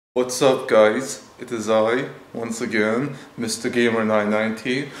What's up guys, it is I, once again, Mr. Gamer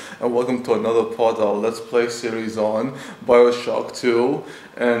 990, and welcome to another part of our Let's Play series on BioShock 2.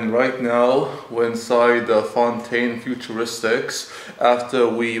 And right now, we're inside Fontaine Futuristics after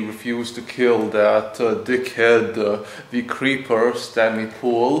we refused to kill that dickhead, the Creeper, Stanley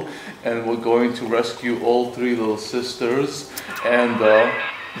Poole, and we're going to rescue all three little sisters, and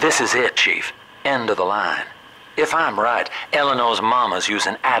This is it, Chief. End of the line. If I'm right, Eleanor's mama's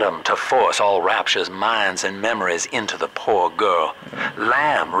using Adam to force all Rapture's minds and memories into the poor girl.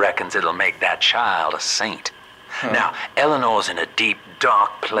 Lamb reckons it'll make that child a saint. Now, Eleanor's in a deep,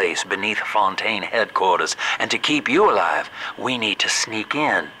 dark place beneath Fontaine headquarters, and to keep you alive, we need to sneak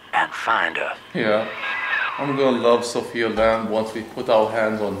in and find her. yeah. I'm gonna love Sofia Lamb once we put our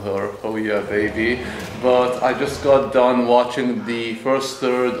hands on her. Oh yeah, baby. But I just got done watching the first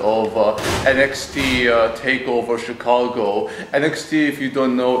third of NXT TakeOver Chicago. NXT, if you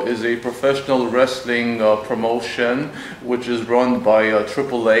don't know, is a professional wrestling promotion which is run by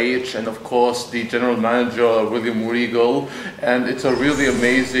Triple H and of course the general manager William Regal. And it's a really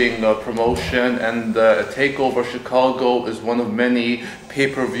amazing promotion, and TakeOver Chicago is one of many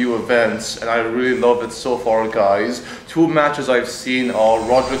pay-per-view events, and I really love it so far, guys. Two matches I've seen are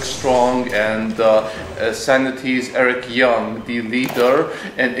Roderick Strong and Sanity's Eric Young, the leader,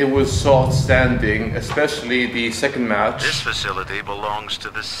 and it was so outstanding, especially the second match. This facility belongs to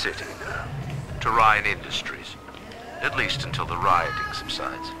the city now, to Ryan Industries, at least until the rioting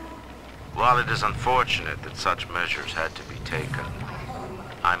subsides. While it is unfortunate that such measures had to be taken,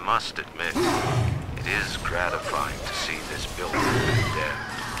 I must admit, it is gratifying to see this building condemned.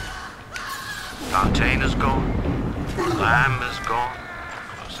 Fontaine is gone. Lamb is gone.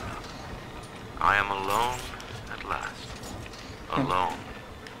 Close enough. I am alone at last. Alone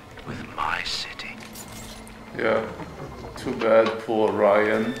with my city. Yeah, too bad, poor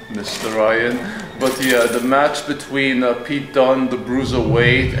Ryan, Mr. Ryan. But yeah, the match between Pete Dunne, the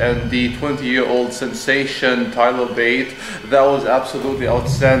Bruiserweight, and the 20-year-old sensation Tyler Bate, that was absolutely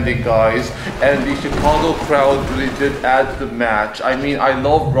outstanding, guys. And the Chicago crowd really did add to the match. I mean, I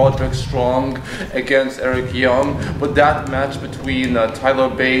love Roderick Strong against Eric Young, but that match between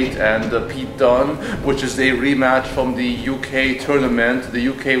Tyler Bate and Pete Dunne, which is a rematch from the UK tournament, the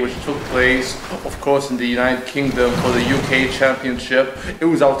UK which took place, of course, in the United Kingdom for the UK Championship. It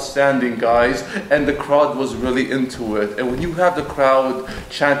was outstanding, guys, and the crowd was really into it. And when you have the crowd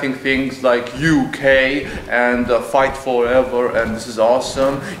chanting things like UK and fight forever and this is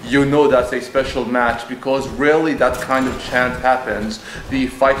awesome, you know that's a special match, because rarely that kind of chant happens, the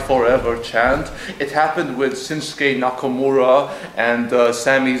fight forever chant. It happened with Shinsuke Nakamura and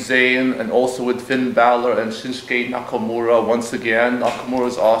Sami Zayn, and also with Finn Balor and Shinsuke Nakamura. Once again, Nakamura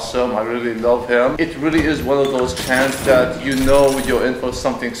is awesome. I really love him. It really is one of those chants that you know you're in for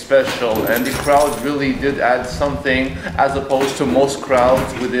something special, and the crowd really did add something as opposed to most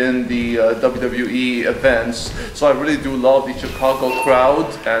crowds within the WWE events. So I really do love the Chicago crowd.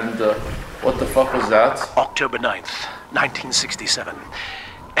 And what the fuck was that? October 9th, 1967.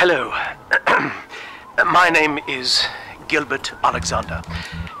 Hello. My name is Gil Alexander,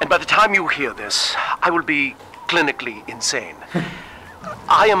 and by the time you hear this, I will be clinically insane.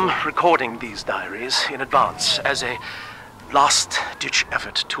 I am recording these diaries in advance as a last-ditch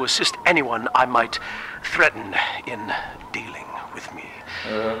effort to assist anyone I might threaten in dealing with me.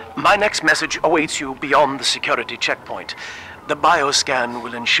 My next message awaits you beyond the security checkpoint. The bioscan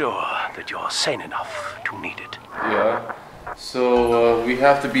will ensure that you're sane enough to need it. Yeah. So we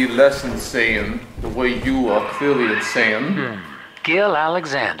have to be less insane, the way you are clearly insane. Gil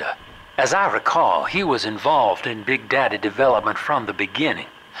Alexander. As I recall, he was involved in Big Daddy development from the beginning.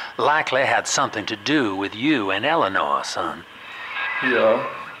 Likely had something to do with you and Eleanor, son. Yeah,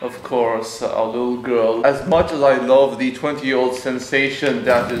 of course, our little girl. As much as I love the 20-year-old sensation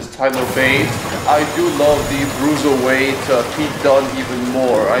that is Tyler Bate, I do love the Bruiserweight Pete Dunne even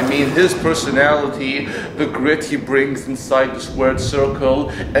more. I mean, his personality, the grit he brings inside the squared circle,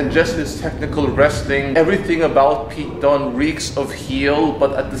 and just his technical wrestling, everything about Pete Dunne reeks of heel,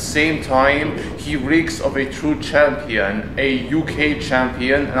 but at the same time, he reeks of a true champion, a UK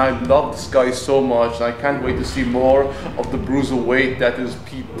champion, and I love this guy so much, and I can't wait to see more of the Bruiserweight that is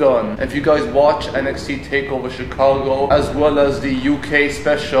Pete Dunne. If you guys watch NXT TakeOver Chicago, as well as the UK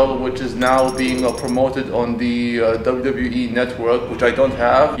special, which is now being promoted on the WWE network, which I don't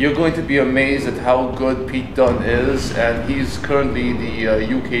have, you're going to be amazed at how good Pete Dunne is, and he's currently the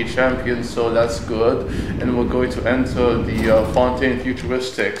UK champion, so that's good. And we're going to enter the Fontaine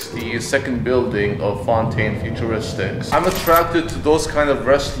Futuristics Futuristics, the second building of Fontaine Futuristics. I'm attracted to those kind of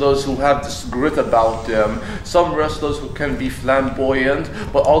wrestlers who have this grit about them. Some wrestlers who can be flamboyant,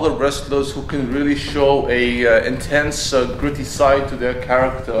 but other wrestlers who can really show a intense, gritty side to their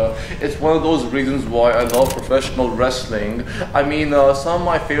character. It's one of those reasons why I love professional wrestling. I mean, some of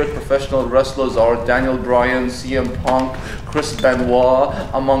my favorite professional wrestlers are Daniel Bryan, CM Punk, Chris Benoit,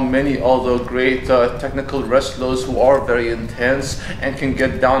 among many other great technical wrestlers who are very intense and can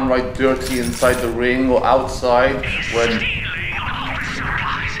get downright dirty inside the ring or outside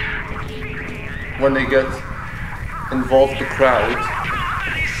when they get involved with the crowd.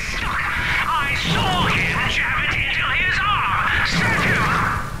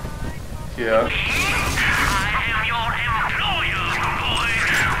 Yeah.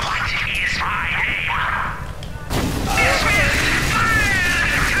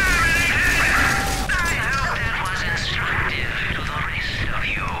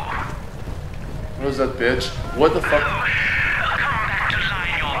 Where's that bitch? What the fuck? Come back to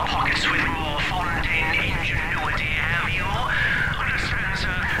line your pockets with more Fontaine ingenuity, have you? Understand,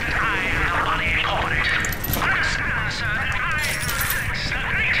 sir, that I am the bloody opponent. Understand, sir, that I am the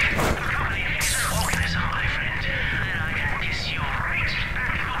great communication organism, my friend. That I can kiss you right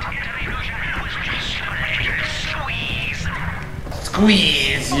back into the illusion with just a little squeeze.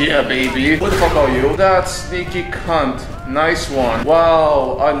 Squeeze, yeah, baby. What the fuck are you? That sneaky cunt. Nice one.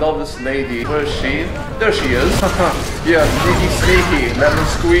 Wow, I love this lady. Where is she? There she is. Yeah, sneaky, lemon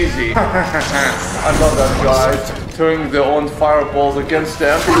squeezy. I love that guy. Turning their own fireballs against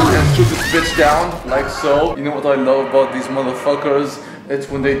them and shoot this bitch down, like so. You know what I love about these motherfuckers? It's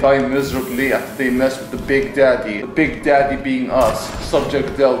when they die miserably after they mess with the Big Daddy. The Big Daddy being us,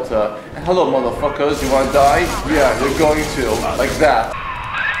 Subject Delta. And hello motherfuckers, you wanna die? Yeah, you're going to. Like that.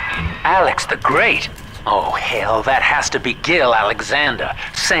 Alex the Great? Oh, hell, that has to be Gil Alexander,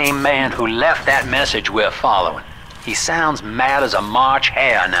 same man who left that message we're following. He sounds mad as a March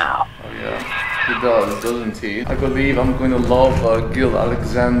hare now. Oh yeah, he does, doesn't he? I believe I'm going to love Gil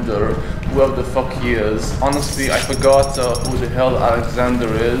Alexander, whoever the fuck he is. Honestly, I forgot who the hell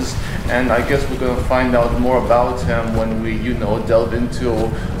Alexander is, and I guess we're going to find out more about him when we, you know, delve into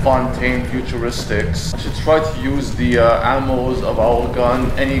Fontaine Futuristics. I should try to use the ammos of our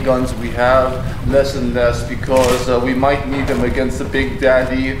gun, any guns we have, less and less, because we might need them against the Big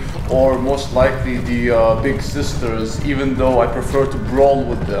Daddy, or most likely the Big Sisters, even though I prefer to brawl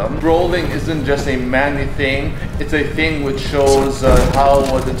with them. Brawling isn't just a manly thing, it's a thing which shows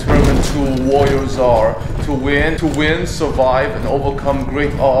how determined two warriors are to win, survive, and overcome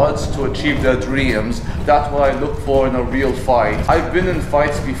great odds to achieve their dreams. That's what I look for in a real fight. I've been in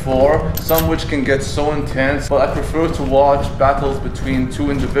fights before, some which can get so intense, but I prefer to watch battles between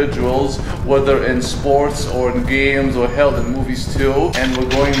two individuals, whether in sports or in games or hell in movies too. And we're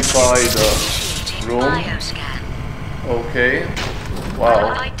going inside the room. Bioscan. Okay.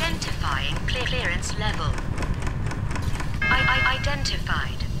 Wow. Identifying clearance level. I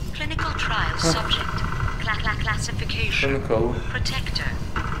identified. Clinical trial subject. Classification. Clinical. Protector.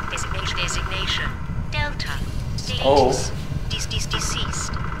 Designation. Delta. Status. Oh. Deceased.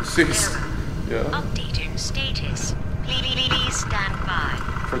 Deceased. Error. Yeah. Updating status. Please stand by.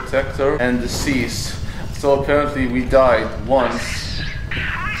 Protector and deceased. So apparently we died once.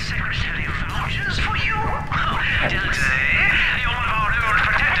 My secretary of emotions for you. Delta, you're one of our old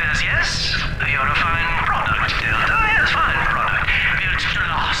protectors, yes? You're a fine product, Delta. Yes, fine product. Built to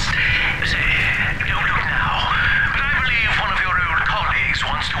last. Say, don't look now, but I believe one of your old colleagues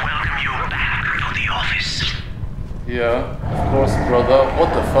wants to welcome you back to the office. Yeah, of course, brother.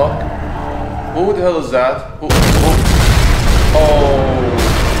 What the fuck? Who the hell is that? Who? Oh.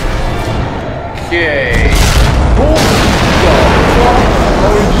 Okay. Who the fuck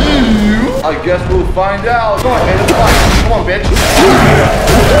are you? I guess we'll find out. Come on, man, let's fight. Come on, bitch.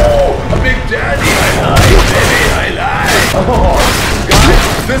 Oh, a Big Daddy. I lied, baby, I lied. Oh,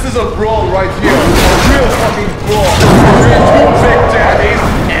 guys, this is a brawl right here. A real fucking brawl. Between two Big Daddies,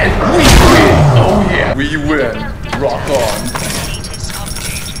 and we win. Oh yeah, we win. Rock on. Status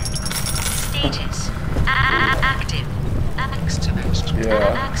updated. Status active.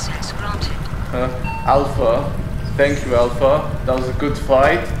 Yeah. Access granted. Alpha. Thank you, Alpha. That was a good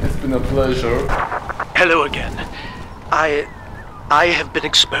fight. It's been a pleasure. Hello again. I have been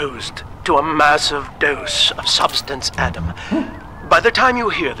exposed to a massive dose of substance Adam. By the time you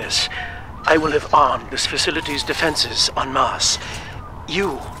hear this, I will have armed this facility's defenses en masse.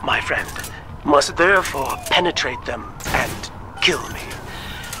 You, my friend, must therefore penetrate them and kill me.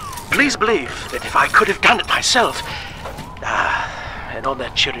 Please believe that if I could have done it myself... and on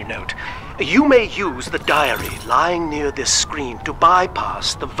that cheery note, You may use the diary lying near this screen to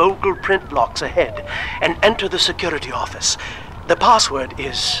bypass the vocal print locks ahead and enter the security office. The password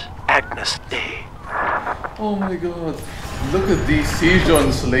is Agnes Day. Oh my god. Look at the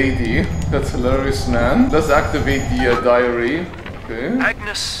Sejon's lady. That's hilarious, man. Let's activate the diary. Okay.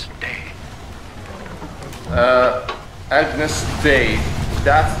 Agnes Day. Agnes Day.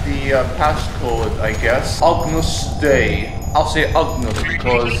 That's the passcode, I guess. Agnes Day. I'll say Agnes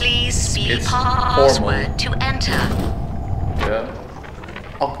because Please speak it's password formal. to enter. Yeah.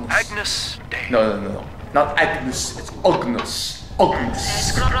 Agnes. Agnes Day. No. Not Agnes. It's Agnes.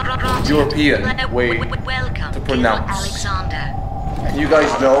 Agnes. European way Welcome, to pronounce. Gil Alexander. And you guys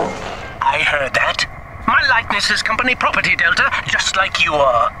know? I heard that. My likeness is company property, Delta, just like you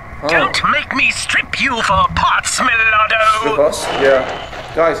are. Oh. Don't make me strip you for parts, Milado! Strip us? Yeah.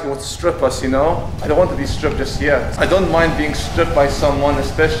 Guys, he wants to strip us, you know? I don't want to be stripped just yet. I don't mind being stripped by someone,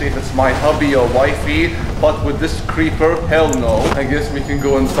 especially if it's my hubby or wifey, but with this creeper, hell no. I guess we can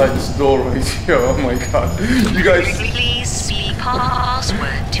go inside this door right here. Oh my god. You guys... Please speak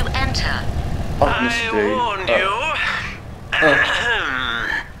password to enter. Agnes Day. warned you.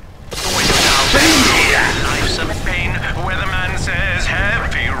 Life's a pain, weatherman says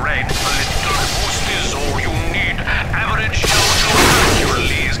heavy rain. A little boost is all you need. Average show to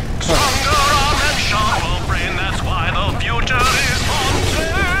Hercules. Stronger arm and sharper brain, that's why the future is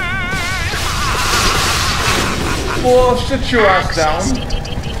haunted. Well, shut your ass down.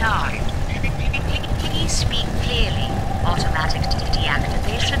 Denied. Please speak clearly. Automatic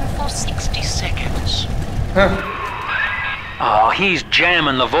deactivation for 60 seconds. Oh, he's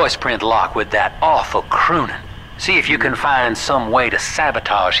jamming the voice print lock with that awful crooning. See if you can find some way to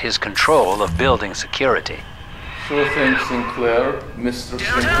sabotage his control of building security. Sure thing, Sinclair. Mr.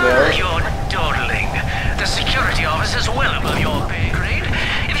 Delta, Sinclair. you're dawdling. The security office is well above your pay grade.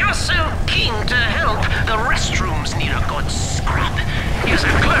 If you're so keen to help, the restrooms need a good scrub. Here's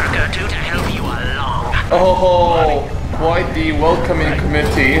a clerk or two to help you along. Oh, quite the welcoming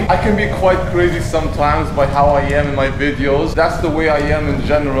committee. I can be quite crazy sometimes by how I am in my videos. That's the way I am in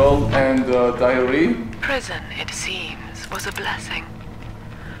general, and diary. Prison, it seems, was a blessing.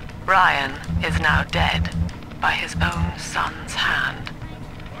 Ryan is now dead by his own son's hand.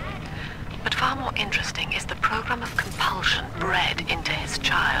 But far more interesting is the program of compulsion bred into his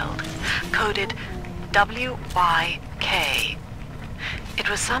child, coded WYK. It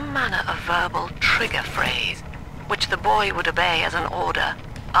was some manner of verbal trigger phrase, which the boy would obey as an order,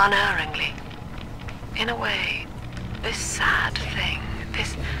 unerringly. In a way, this sad thing,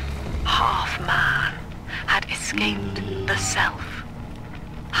 this half-man, had escaped the self.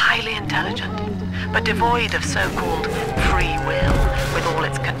 Highly intelligent, but devoid of so-called free will, with all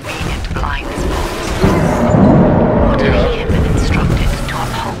its convenient blind spots. What if he had been instructed to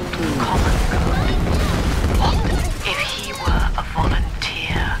uphold the common good? What if he were a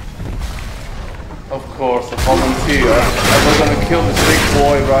volunteer? Of course, a volunteer. And we're gonna kill this big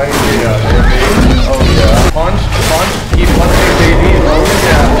boy right here, baby. Oh yeah. Punch, keep punching, baby. Oh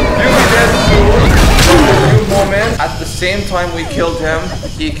yeah. You'll be dead soon. Just a few moments. At the same time we killed him,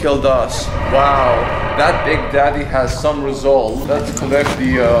 he killed us. Wow. That Big Daddy has some resolve. Let's collect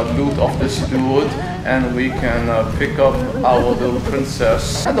the loot of this dude, and we can pick up our little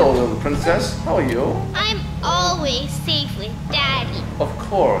princess. Hello, little princess. How are you? I'm always safe with Daddy. Of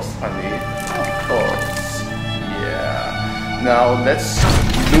course, honey. Of course. Yeah. Now let's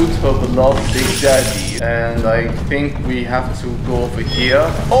loot her beloved Big Daddy. And I think we have to go over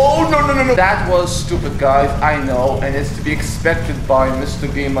here. Oh, no. That was stupid, guys. I know. And it's to be expected by Mr.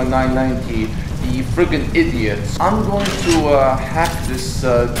 Gamer 990. The friggin' idiots. I'm going to hack this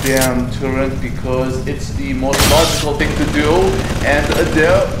damn turret because it's the most logical thing to do. And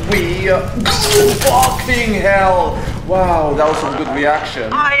there we fucking hell! Wow, that was some good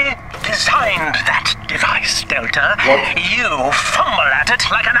reaction. I designed that device, Delta. What? You fumble at it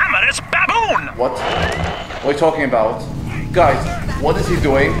like an amorous baboon. What? What are you talking about? Guys, what is he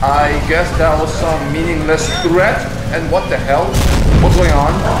doing? I guess that was some meaningless threat. And what the hell? What's going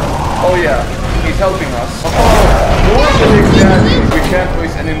on? Oh yeah, he's helping us. Oh, more of the Big Daddy. We can't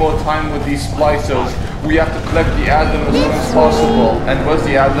waste any more time with these splicers. We have to collect the Adam as soon as possible. And where's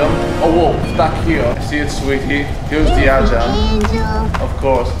the Adam? Oh whoa, it's back here. See it, sweetie? Here's the Adam. Of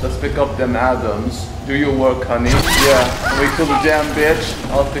course, let's pick up them Adams. Do your work, honey. Yeah, we kill the damn bitch.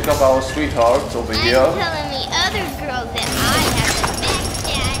 I'll pick up our sweetheart over here. I'm telling the other girls that I have the best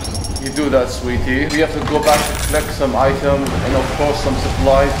Daddy. You do that, sweetie. We have to go back to collect some items and of course some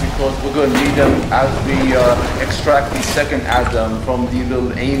supplies because we're gonna need them as we extract the second Adam from the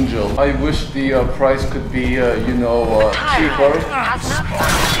little angel. I wish the price could be, cheaper. Has no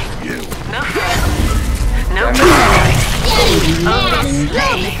quality, no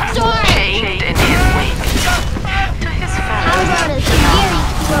chained in his wake. To his How about a security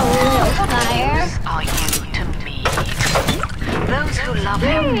throw a little fire? are you to me. Those who love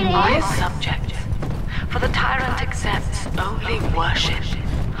him are his subjects. For the tyrant accepts only worship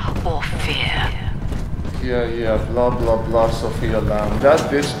or fear. Yeah, blah blah blah, Sofia Lamb. That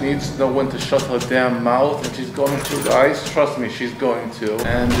bitch needs to know when to shut her damn mouth, and she's going to, guys. Trust me, she's going to.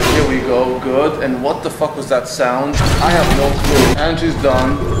 And here we go, good. And what the fuck was that sound? I have no clue. And she's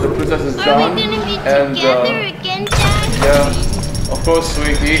done. The princess is done. Are we gonna be And together again, Dad? yeah, of course,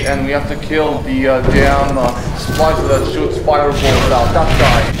 sweetie. And we have to kill the damn splicer that shoots fireballs out. That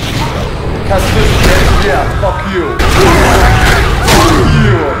guy. Catch this bitch. Yeah, fuck you.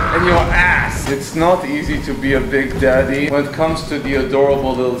 You and your ass. It's not easy to be a big daddy. When it comes to the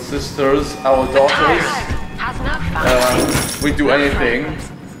adorable little sisters, our daughters, Has no family, we do anything.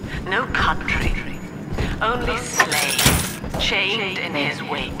 no country, only slave, chained in his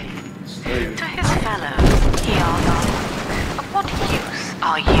wake. Slave. To his fellows, he asks, of what use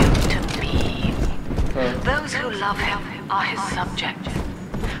are you to me? Those who love him are his subjects.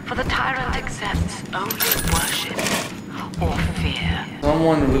 For the tyrant accepts only worship or fear.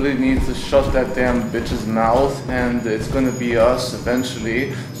 Someone really needs to shut that damn bitch's mouth, and it's gonna be us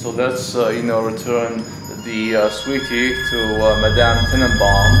eventually. So let's, return the sweetie to Madame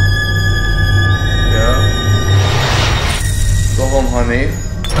Tenenbaum. Yeah. Go home, honey.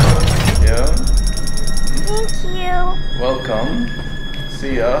 Yeah. Thank you. Welcome.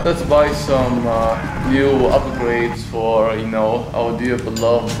 See ya. Let's buy some new upgrades for, our dear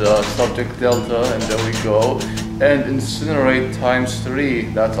beloved Subject Delta, and there we go. And incinerate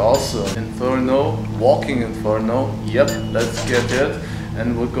 ×3, that's awesome. Inferno, walking Inferno, yep, let's get it.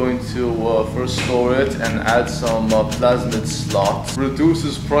 And we're going to first store it and add some plasmid slots.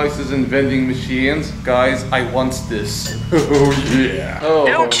 Reduces prices in vending machines. Guys, I want this. Oh yeah. Oh.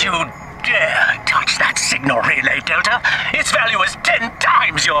 Don't you dare touch that signal relay, Delta. Its value is 10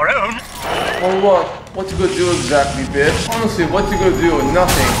 times your own. Well, what? What you gonna do exactly, bitch? Honestly, what you gonna do?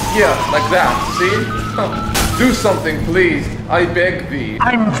 Nothing. Yeah, like that, see? Do something, please. I beg thee.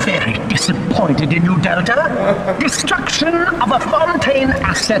 I'm very disappointed in you, Delta. Destruction of a Fontaine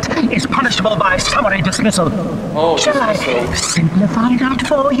asset is punishable by summary dismissal. Oh, Shall dismissal. I simplify that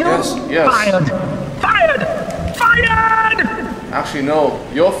for you? Yes, yes. Fired! Actually, no.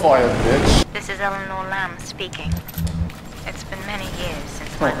 You're fired, bitch. This is Eleanor Lamb speaking. It's been many years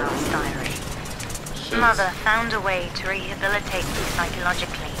since my last diary. Shit. Mother found a way to rehabilitate me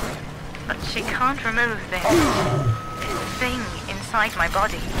psychologically, but she can't remove this thing inside my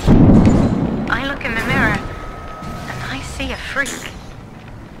body. I look in the mirror, and I see a freak.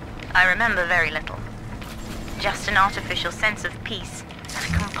 I remember very little. Just an artificial sense of peace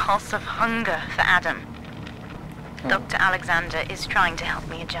and a compulsive hunger for Adam. Dr. Alexander is trying to help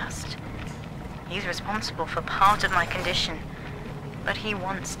me adjust. He's responsible for part of my condition, but he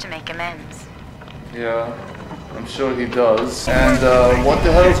wants to make amends. Yeah, I'm sure he does. And what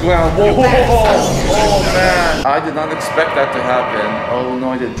the hell is going on? Whoa, oh man! I did not expect that to happen. Oh no,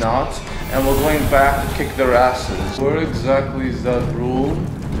 I did not. And we're going back to kick their asses. Where exactly is that room?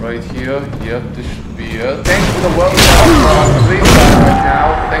 Right here. Yep, this should be it. Thanks for the welcome. Please right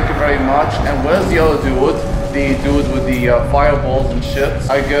now. Thank you very much. And where's the other dude? The dude with the fireballs and shit.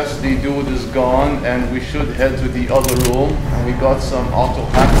 I guess the dude is gone, and we should head to the other room. And we got some auto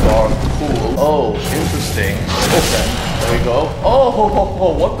hack bar. Cool. Oh, interesting. Open. There we go.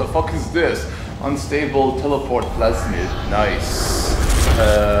 Oh, what the fuck is this? Unstable teleport plasmid. Nice.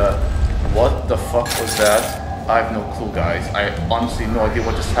 What the fuck was that? I have no clue, guys. I honestly no idea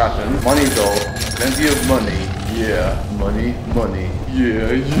what just happened. Money though. Plenty of money. Yeah, money.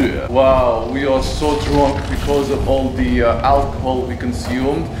 Yeah. Wow, we are so drunk because of all the alcohol we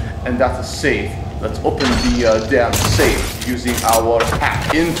consumed, and that's a safe. Let's open the damn safe using our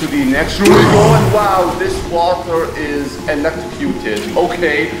hack. Into the next room we go, and wow, this water is electrocuted.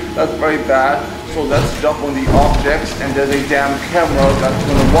 Okay, that's very bad. So let's jump on the objects, and there's a damn camera that's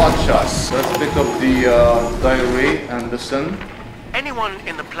gonna watch us. Let's pick up the diary and listen. Anyone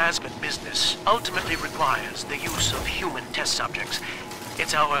in the plasmid business ultimately requires the use of human test subjects.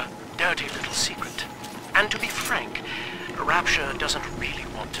 It's our dirty little secret. And to be frank, Rapture doesn't really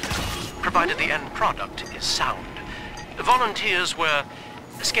want to know, provided the end product is sound. Volunteers were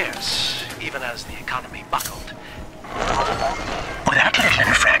scarce, even as the economy buckled. Well, that little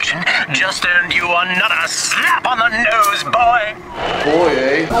infraction just earned you another slap on the nose, boy! Boy,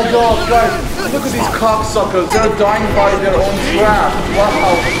 eh? Oh my god, guys, look at these cocksuckers. They're dying by their own trap.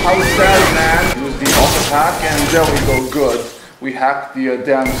 Wow, how sad, man. Use the auto hack, and there we go, good. we hacked the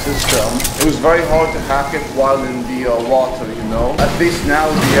dam system. It was very hard to hack it while in the water, you know. At least now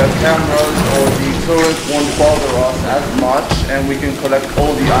the cameras or the turret won't bother us as much, and we can collect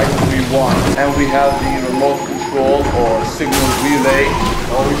all the items we want. And we have the remote control or signal relay.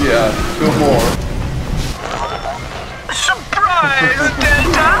 Oh yeah, 2 more. Surprise,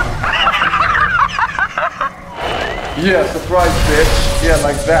 Delta! Yeah, surprise bitch. Yeah,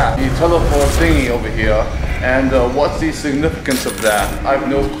 like that. The teleport thingy over here. And what's the significance of that? I have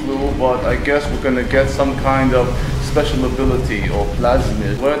no clue, but I guess we're gonna get some kind of special ability or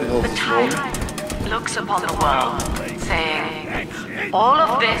plasmid. Where the hell is this from? Looks upon the world, saying, all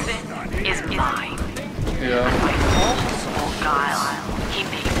of this is mine. Yeah. By force or guile, he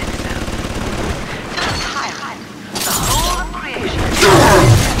makes it so. To the tyrant, the whole of creation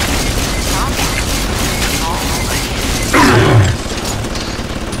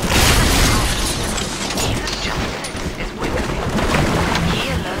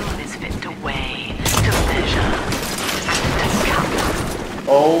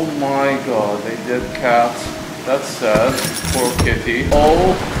Oh my god, they did cat. That's sad. Poor kitty.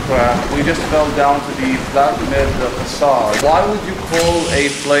 Oh crap, we just fell down to the plasmid facade. Why would you call a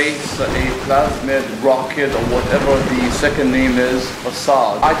place a plasmid rocket or whatever the second name is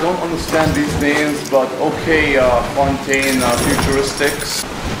facade? I don't understand these names, but okay, Fontaine Futuristics.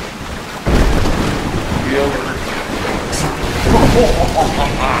 Gil.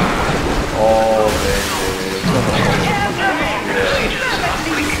 Oh baby.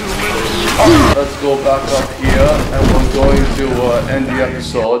 Let's go back up here and we're going to end the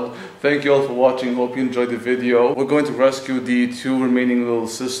episode. Thank you all for watching, hope you enjoyed the video. We're going to rescue the 2 remaining little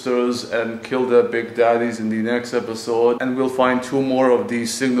sisters and kill their big daddies in the next episode. And we'll find 2 more of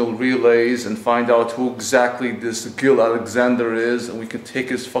these signal relays and find out who exactly this Gil Alexander is, and we can take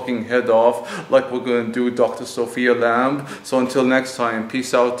his fucking head off like we're going to do Dr.Sofia Lamb. So until next time,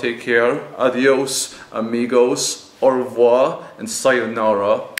 peace out, take care, adios, amigos, au revoir, and sayonara.